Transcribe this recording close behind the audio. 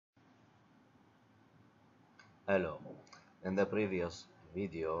Hello. In the previous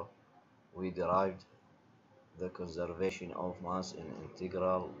video, we derived the conservation of mass in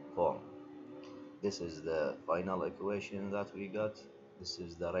integral form. This is the final equation that we got. This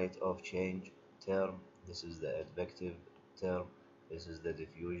is the rate of change term. This is the advective term. This is the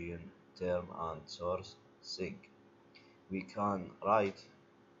diffusion term and source sink. We can write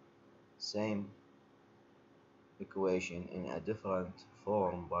same equation in a different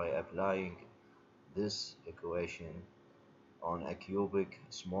form by applying this equation on a cubic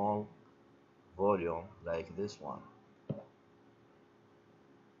small volume like this one.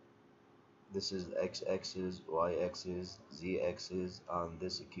 This is x-axis, y-axis, z-axis, and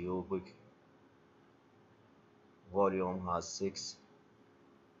this cubic volume has 6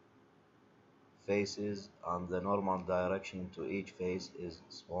 faces, and the normal direction to each face is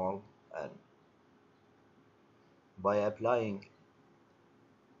small n. By applying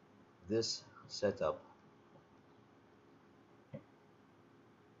this setup,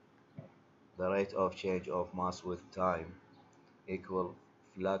 the rate of change of mass with time equal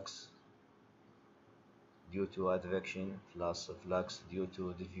flux due to advection plus flux due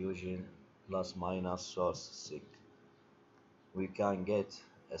to diffusion plus minus source sink. We can get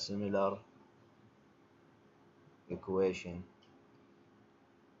a similar equation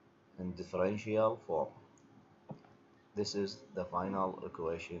in differential form. This is the final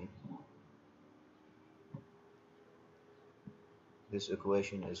equation. This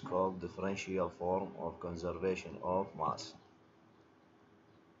equation is called differential form of conservation of mass.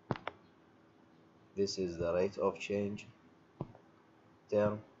 This is the rate of change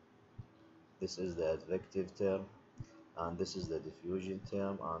term, this is the advective term, and this is the diffusion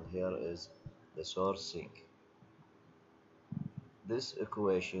term, and here is the source sink. This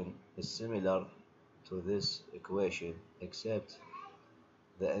equation is similar to this equation, except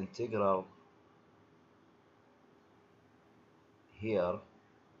the integral here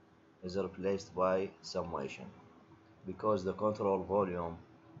is replaced by summation, because the control volume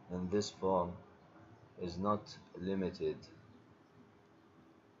in this form is not limited,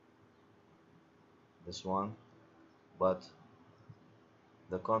 this one, but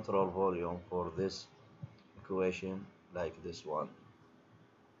the control volume for this equation like this one.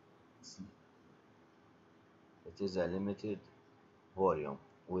 It is a limited volume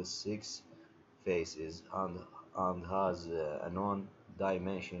with 6 faces and has a known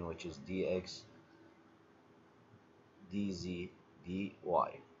dimension, which is dx, dz, dy.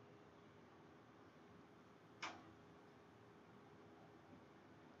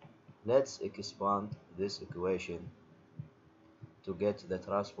 Let's expand this equation to get the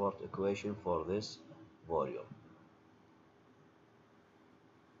transport equation for this volume.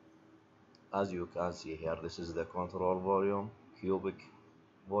 As you can see here, this is the control volume, cubic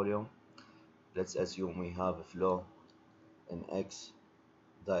volume. Let's assume we have a flow in x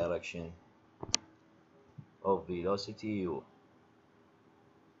direction of velocity u.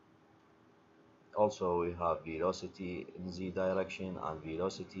 Also, we have velocity in z direction and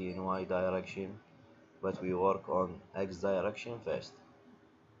velocity in y direction, but we work on x direction first.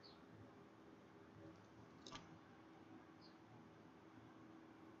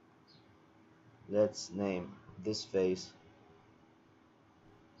 Let's name this phase,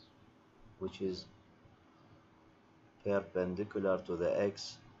 which is perpendicular to the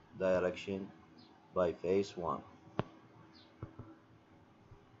x direction, by phase 1.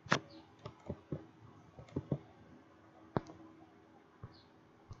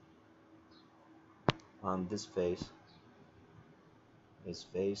 And this phase is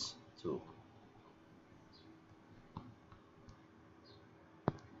phase 2.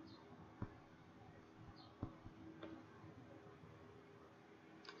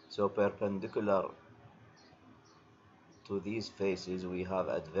 So perpendicular to these phases we have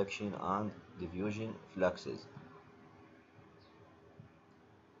advection and diffusion fluxes.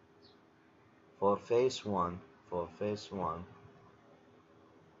 For phase 1,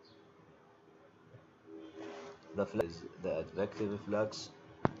 the flux is the advective flux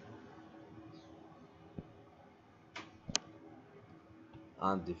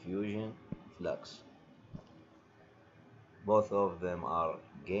and diffusion flux. Both of them are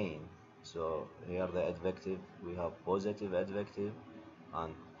gain. So here the advective, we have positive advective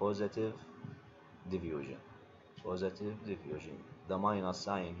and positive diffusion. Positive diffusion. The minus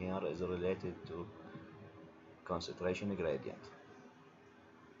sign here is related to concentration gradient.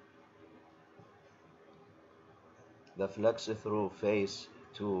 The flux through phase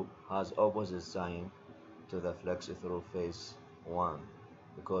 2 has opposite sign to the flux through phase 1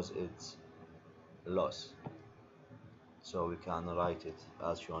 because it's loss. So we can write it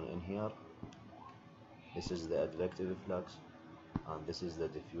as shown in here. This is the advective flux, and this is the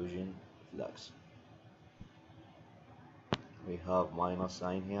diffusion flux. We have minus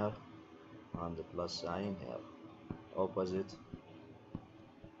sign here and the plus sign here, opposite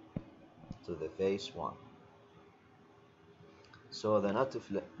to the phase 1. So the net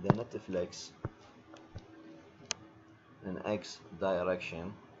flux in x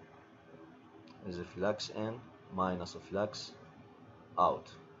direction is a flux in minus a flux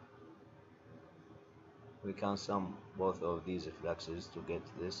out. We can sum both of these fluxes to get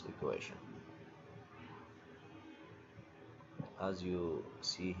this equation. As you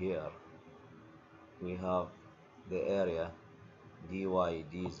see here, we have the area dy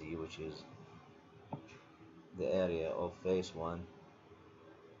dz, which is the area of phase 1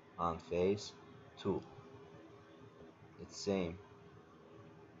 and phase 2. It's same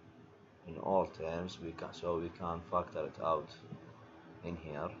in all terms, so we can factor it out in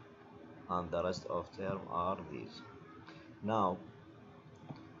here, and the rest of term are these. Now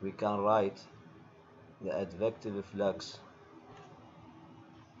we can write the advective flux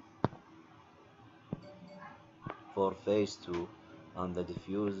for phase 2 and the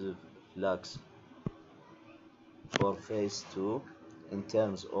diffusive flux for phase 2 in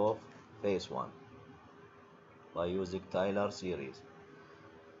terms of phase 1 by using Taylor series.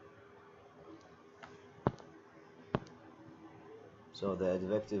 So the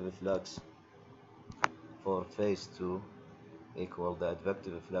advective flux for phase 2 equal the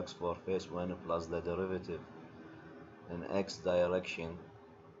advective flux for phase 1 plus the derivative in x direction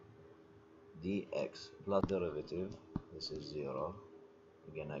dx plus derivative, this is 0,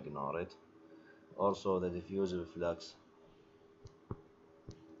 again ignore it. Also the diffusive flux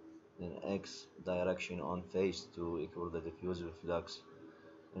in x direction on phase 2 equal the diffusive flux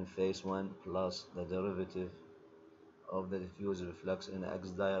in phase 1 plus the derivative of the diffusive flux in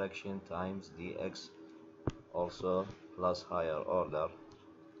x direction times dx, also plus higher order,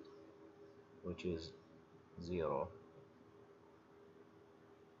 which is 0.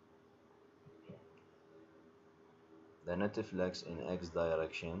 The net flux in x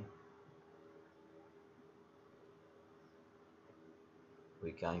direction,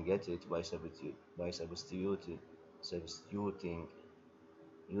 we can get it by substituting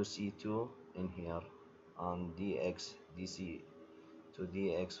uc2 in here and dx dc to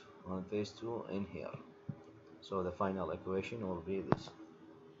dx on phase 2 in here. So the final equation will be this.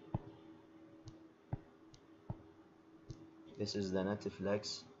 This is the net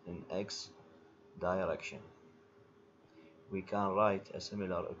flux in x direction. We can write a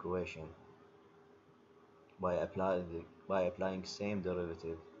similar equation by applying same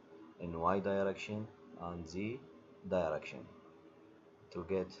derivative in y direction and z direction to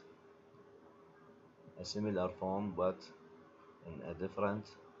get a similar form but in a different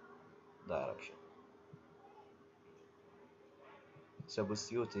direction.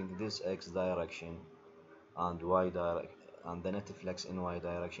 Substituting this x direction and y direction and the net flux in y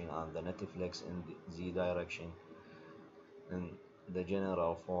direction and the net flux in the z direction in the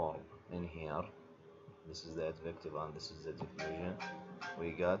general form in here, this is the advective and this is the diffusion,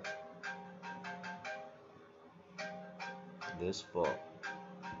 we got this form.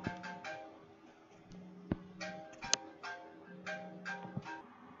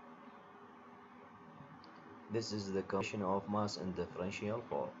 This is the condition of mass in differential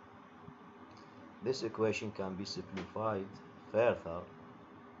form. This equation can be simplified further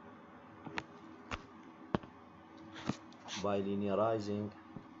by linearizing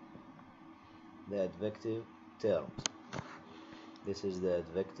the advective terms. This is the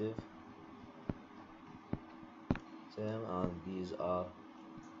advective term and these are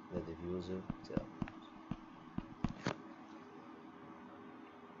the diffusive terms.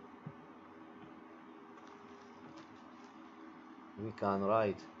 We can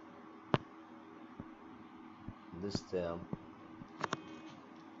write this term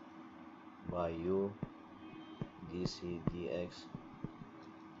by u dc dx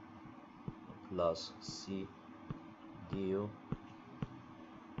plus c du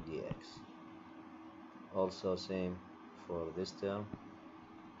dx. Also same for this term,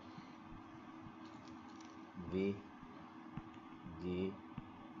 v d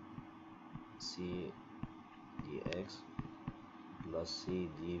c dx plus c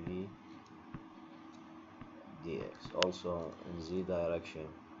dv dx. Also in z direction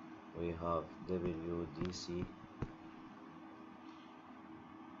we have w dc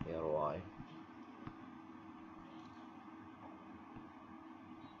here y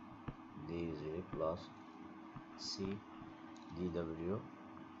dz plus c dw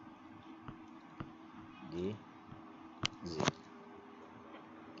dz.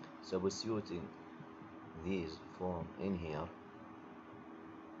 Substituting these form in here,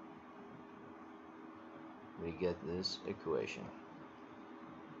 we get this equation.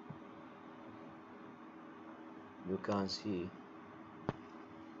 You can see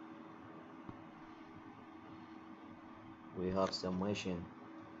we have summation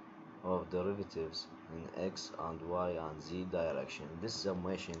of derivatives in x and y and z direction. This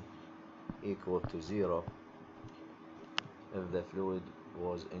summation equal to 0 if the fluid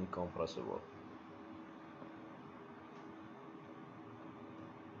was incompressible.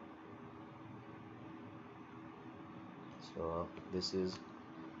 So this is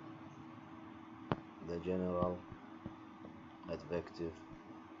the general advective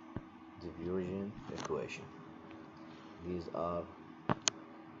diffusion equation. These are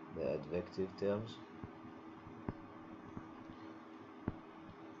the advective terms.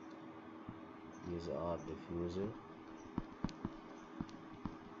 These are diffusive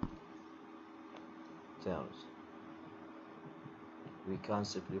terms. We can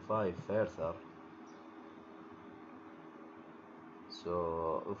simplify further.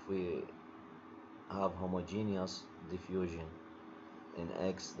 So if we have homogeneous diffusion in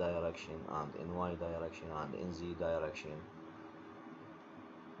x direction and in y direction and in z direction,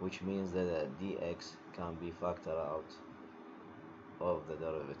 which means that dx can be factored out of the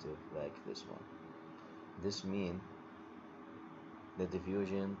derivative like this one. This means the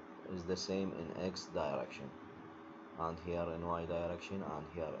diffusion is the same in x direction and here in y direction and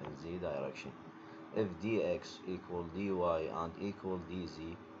here in z direction. If dx equal dy and equal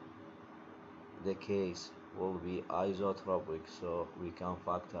dz, the case will be isotropic, so we can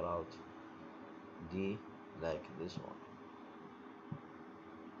factor out d like this one.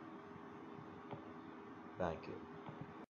 Thank you.